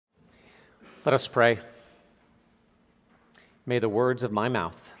Let us pray. May the words of my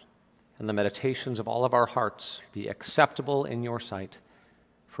mouth and the meditations of all of our hearts be acceptable in your sight.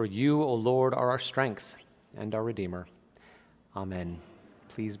 For you, O Lord, are our strength and our Redeemer. Amen.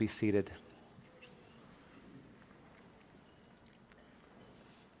 Please be seated.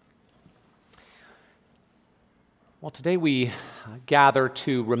 Well, today we gather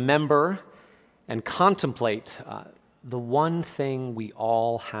to remember and contemplate the one thing we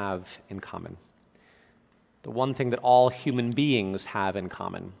all have in common, the one thing that all human beings have in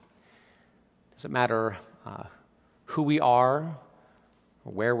common. Doesn't matter who we are,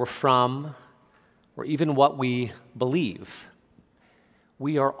 or where we're from, or even what we believe.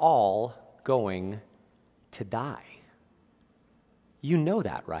 We are all going to die. You know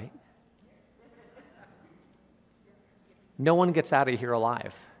that, right? No one gets out of here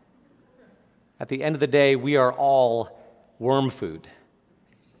alive. At the end of the day, we are all worm food.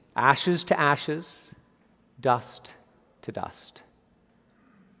 Ashes to ashes, dust to dust.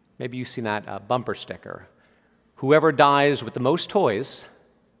 Maybe you've seen that bumper sticker. Whoever dies with the most toys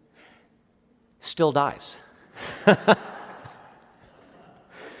still dies.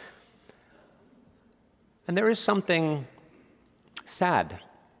 And there is something sad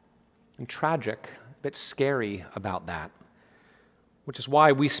and tragic, a bit scary about that, which is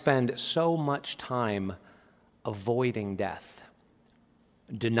why we spend so much time avoiding death,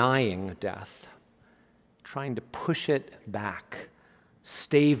 denying death, trying to push it back,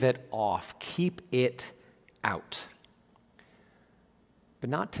 stave it off, keep it out.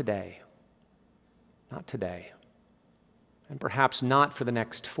 But not today. Not today. And perhaps not for the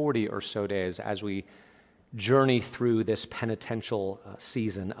next 40 or so days as we journey through this penitential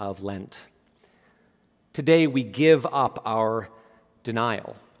season of Lent. Today we give up our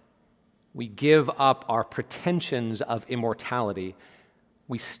denial. We give up our pretensions of immortality.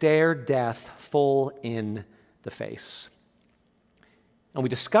 We stare death full in the face. And we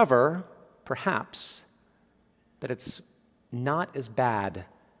discover, perhaps, that it's not as bad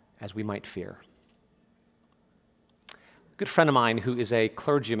as we might fear. A good friend of mine who is a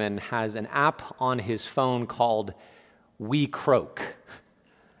clergyman has an app on his phone called We Croak.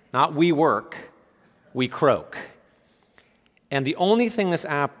 Not We Work, We Croak. And the only thing this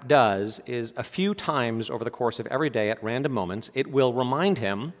app does is a few times over the course of every day at random moments, it will remind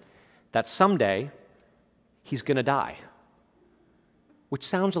him that someday he's going to die, which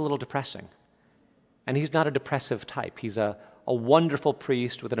sounds a little depressing. And he's not a depressive type. He's a wonderful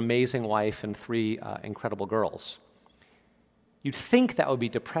priest with an amazing wife and 3 incredible girls. You'd think that would be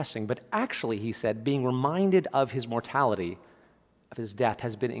depressing, but actually, he said, being reminded of his mortality, of his death,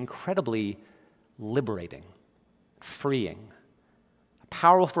 has been incredibly liberating, freeing.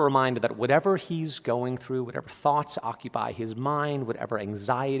 Powerful reminder that whatever he's going through, whatever thoughts occupy his mind, whatever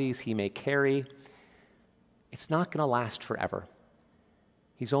anxieties he may carry, it's not going to last forever.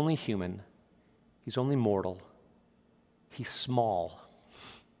 He's only human. He's only mortal. He's small.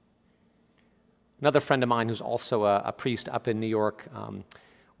 Another friend of mine who's also a priest up in New York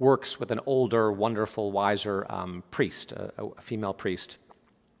works with an older, wonderful, wiser priest, a female priest.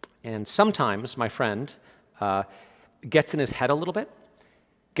 And sometimes my friend gets in his head a little bit,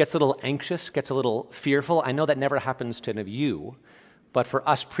 gets a little anxious, gets a little fearful. I know that never happens to any of you, but for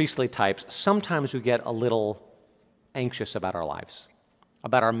us priestly types, sometimes we get a little anxious about our lives,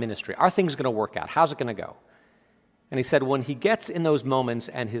 about our ministry. Are things going to work out? How's it going to go? And he said when he gets in those moments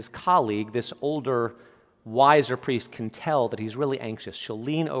and his colleague, this older, wiser priest, can tell that he's really anxious, she'll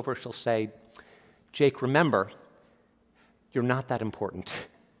lean over, she'll say, Jake, remember, you're not that important.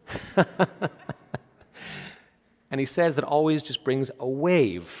 And he says that always just brings a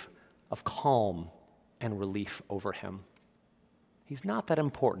wave of calm and relief over him. He's not that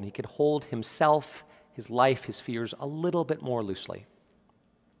important. He could hold himself, his life, his fears a little bit more loosely.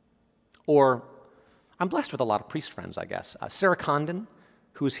 Or, I'm blessed with a lot of priest friends, I guess. Sarah Condon,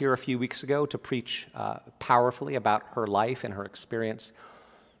 who was here a few weeks ago to preach powerfully about her life and her experience.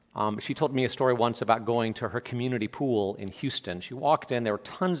 She told me a story once about going to her community pool in Houston. She walked in, there were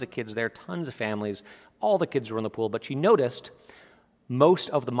tons of kids there, tons of families. All the kids were in the pool, but she noticed most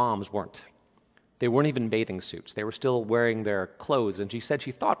of the moms weren't. They weren't even in bathing suits. They were still wearing their clothes, and she said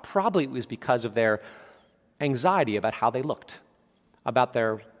she thought probably it was because of their anxiety about how they looked, about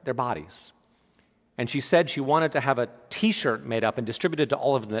their bodies. And she said she wanted to have a T-shirt made up and distributed to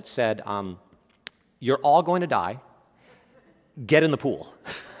all of them that said, you're all going to die, get in the pool.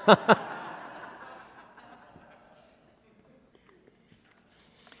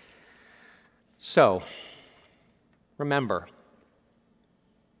 So, remember,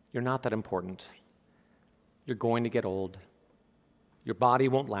 you're not that important. You're going to get old. Your body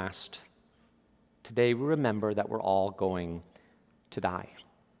won't last. Today we remember that we're all going to die.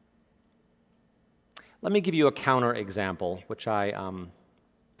 Let me give you a counter-example, which I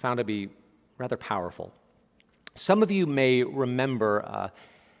found to be rather powerful. Some of you may remember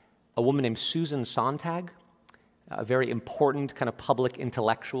a woman named Susan Sontag, a very important kind of public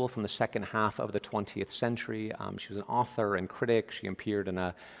intellectual from the second half of the 20th century. She was an author and critic. She appeared in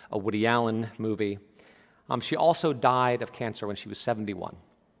a Woody Allen movie. She also died of cancer when she was 71,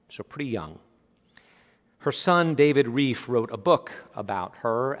 so pretty young. Her son, David Reef, wrote a book about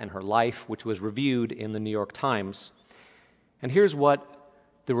her and her life, which was reviewed in the New York Times. And here's what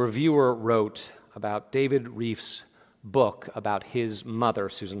the reviewer wrote about David Reef's book about his mother,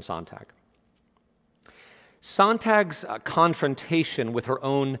 Susan Sontag. Sontag's confrontation with her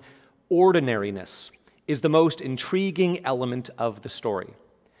own ordinariness is the most intriguing element of the story.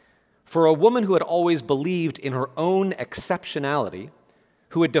 For a woman who had always believed in her own exceptionality,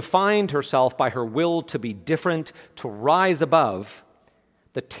 who had defined herself by her will to be different, to rise above,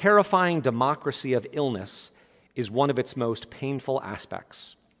 the terrifying democracy of illness is one of its most painful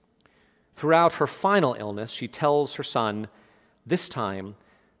aspects. Throughout her final illness, she tells her son, "This time,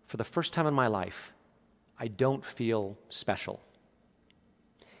 for the first time in my life, I don't feel special."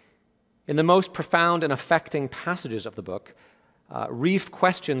 In the most profound and affecting passages of the book, Reef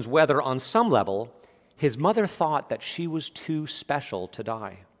questions whether, on some level, his mother thought that she was too special to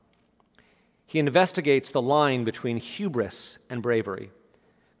die. He investigates the line between hubris and bravery,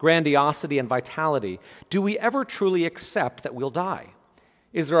 grandiosity and vitality. Do we ever truly accept that we'll die?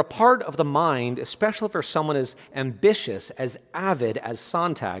 Is there a part of the mind, especially for someone as ambitious, as avid as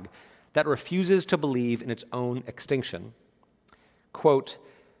Sontag, that refuses to believe in its own extinction? Quote,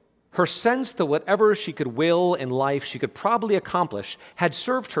 "Her sense that whatever she could will in life she could probably accomplish had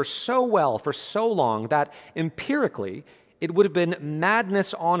served her so well for so long that, empirically, it would have been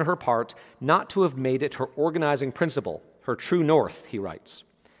madness on her part not to have made it her organizing principle, her true north," he writes.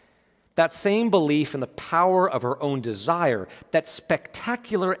 That same belief in the power of her own desire, that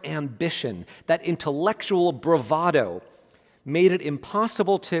spectacular ambition, that intellectual bravado, made it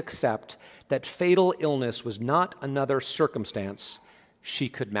impossible to accept that fatal illness was not another circumstance she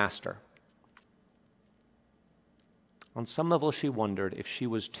could master. On some level, she wondered if she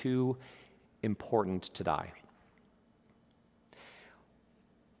was too important to die.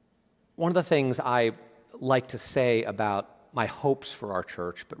 One of the things I like to say about my hopes for our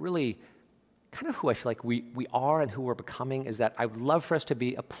church, but really kind of who I feel like we are and who we're becoming, is that I would love for us to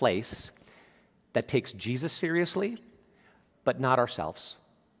be a place that takes Jesus seriously, but not ourselves.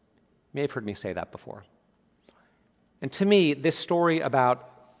 You may have heard me say that before. And to me, this story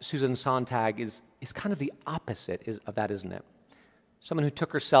about Susan Sontag is kind of the opposite of that, isn't it? Someone who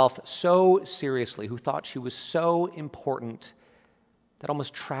took herself so seriously, who thought she was so important that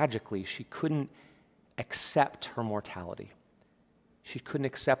almost tragically she couldn't accept her mortality. She couldn't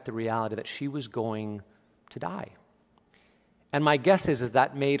accept the reality that she was going to die. And my guess is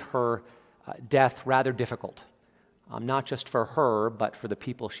that made her death rather difficult, not just for her, but for the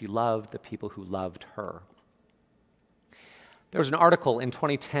people she loved, the people who loved her. There was an article in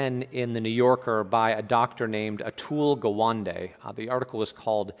 2010 in The New Yorker by a doctor named Atul Gawande. The article was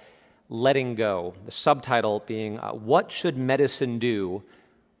called "Letting Go," the subtitle being, "What Should Medicine Do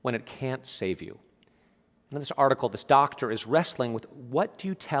When It Can't Save You?" In this article, this doctor is wrestling with, what do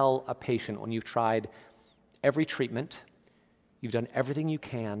you tell a patient when you've tried every treatment, you've done everything you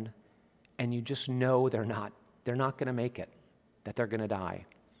can, and you just know they're not going to make it, that they're going to die?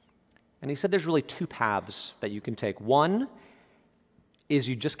 And he said there's really two paths that you can take. One is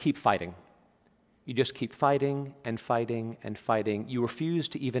you just keep fighting. You just keep fighting and fighting and fighting. You refuse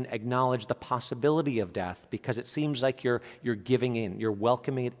to even acknowledge the possibility of death because it seems like you're giving in. You're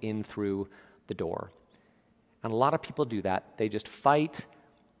welcoming it in through the door. And a lot of people do that. They just fight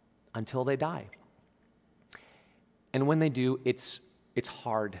until they die. And when they do, it's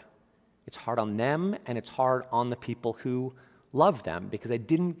hard. It's hard on them, and it's hard on the people who love them because they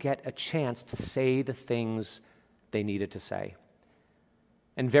didn't get a chance to say the things they needed to say.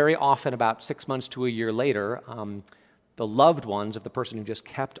 And very often, about 6 months to a year later, the loved ones of the person who just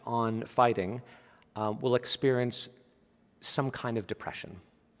kept on fighting will experience some kind of depression,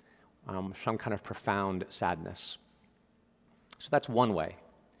 some kind of profound sadness. So that's one way.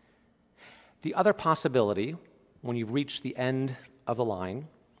 The other possibility, when you've reached the end of the line,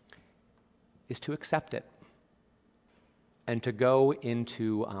 is to accept it and to go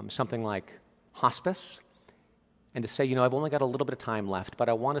into something like hospice and to say, I've only got a little bit of time left, but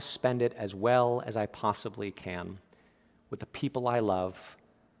I want to spend it as well as I possibly can with the people I love.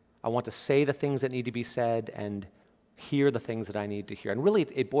 I want to say the things that need to be said and hear the things that I need to hear. And really,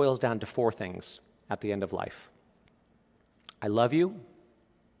 it boils down to four things. at the end of life. I love you.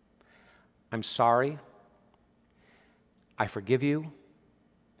 I'm sorry. I forgive you.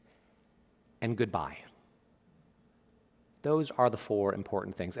 And goodbye. Those are the four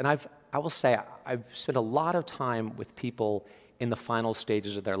important things. And I will say, I've spent a lot of time with people in the final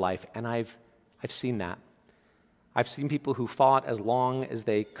stages of their life, and I've seen that. I've seen people who fought as long as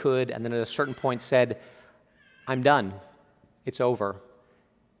they could, and then at a certain point said, I'm done. It's over.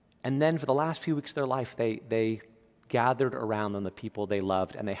 And then for the last few weeks of their life, they gathered around them the people they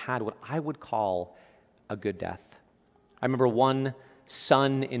loved, and they had what I would call a good death. I remember one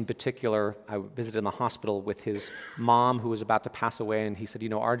son in particular. I visited in the hospital with his mom who was about to pass away, and he said,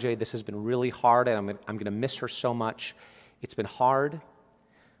 RJ, this has been really hard, and I'm going to miss her so much. It's been hard,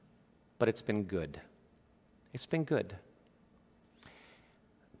 but it's been good. It's been good.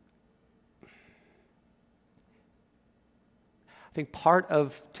 I think part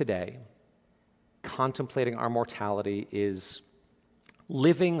of today, contemplating our mortality, is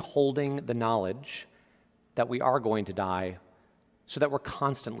living holding the knowledge that we are going to die, so that we're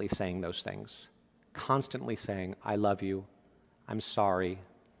constantly saying those things, constantly saying, I love you, I'm sorry,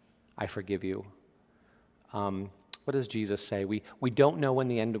 I forgive you. What does Jesus say? We don't know when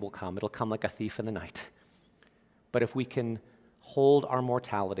the end will come. It'll come like a thief in the night. But if we can hold our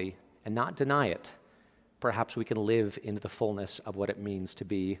mortality and not deny it, perhaps we can live into the fullness of what it means to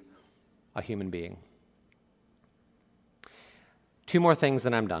be a human being. Two more things,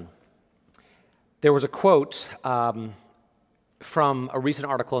 then I'm done. There was a quote from a recent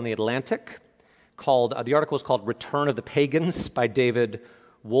article in The Atlantic called, the article is called Return of the Pagans by David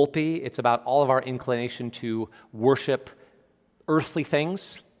Wolpe. It's about all of our inclination to worship earthly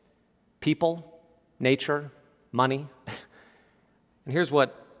things, people, nature, money. And here's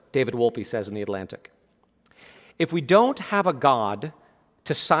what David Wolpe says in The Atlantic. If we don't have a God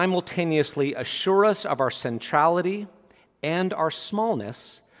to simultaneously assure us of our centrality and our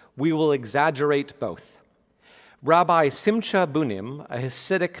smallness, we will exaggerate both. Rabbi Simcha Bunim, a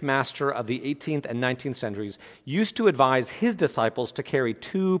Hasidic master of the 18th and 19th centuries, used to advise his disciples to carry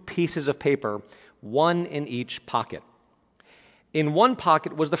two pieces of paper, one in each pocket. In one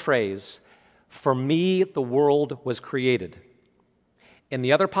pocket was the phrase, "For me the world was created." In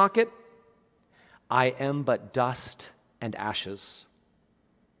the other pocket, "I am but dust and ashes."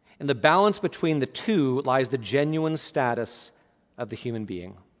 In the balance between the two lies the genuine status of the human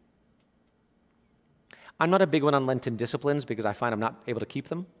being. I'm not a big one on Lenten disciplines because I find I'm not able to keep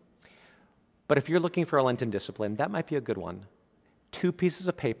them. But if you're looking for a Lenten discipline, that might be a good one. Two pieces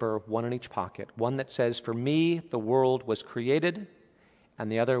of paper, one in each pocket. One that says, "For me, the world was created,"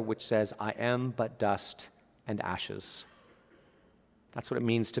 and the other which says, "I am but dust and ashes." That's what it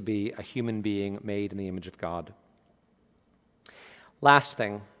means to be a human being made in the image of God. Last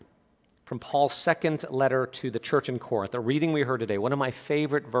thing, from Paul's second letter to the church in Corinth, a reading we heard today, one of my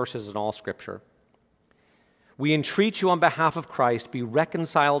favorite verses in all Scripture. We entreat you on behalf of Christ, be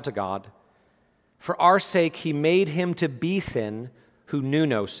reconciled to God. For our sake he made him to be sin who knew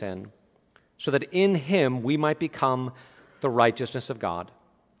no sin, so that in him we might become the righteousness of God.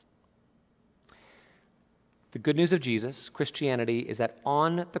 The good news of Jesus, Christianity, is that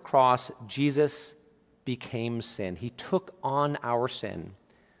on the cross, Jesus became sin. He took on our sin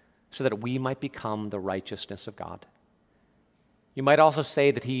so that we might become the righteousness of God. You might also say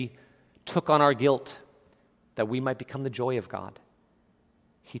that he took on our guilt, that we might become the joy of God.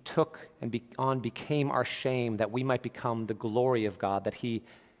 He took and became our shame, that we might become the glory of God, that he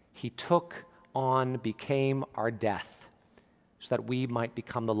took on, became our death, so that we might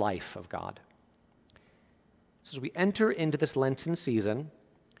become the life of God. So as we enter into this Lenten season,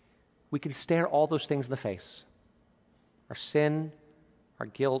 we can stare all those things in the face. Our sin, our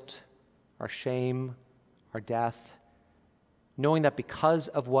guilt, our shame, our death, knowing that because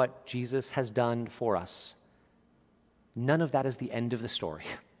of what Jesus has done for us, none of that is the end of the story.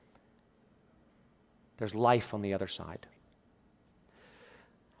 There's life on the other side.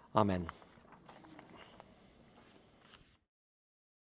 Amen.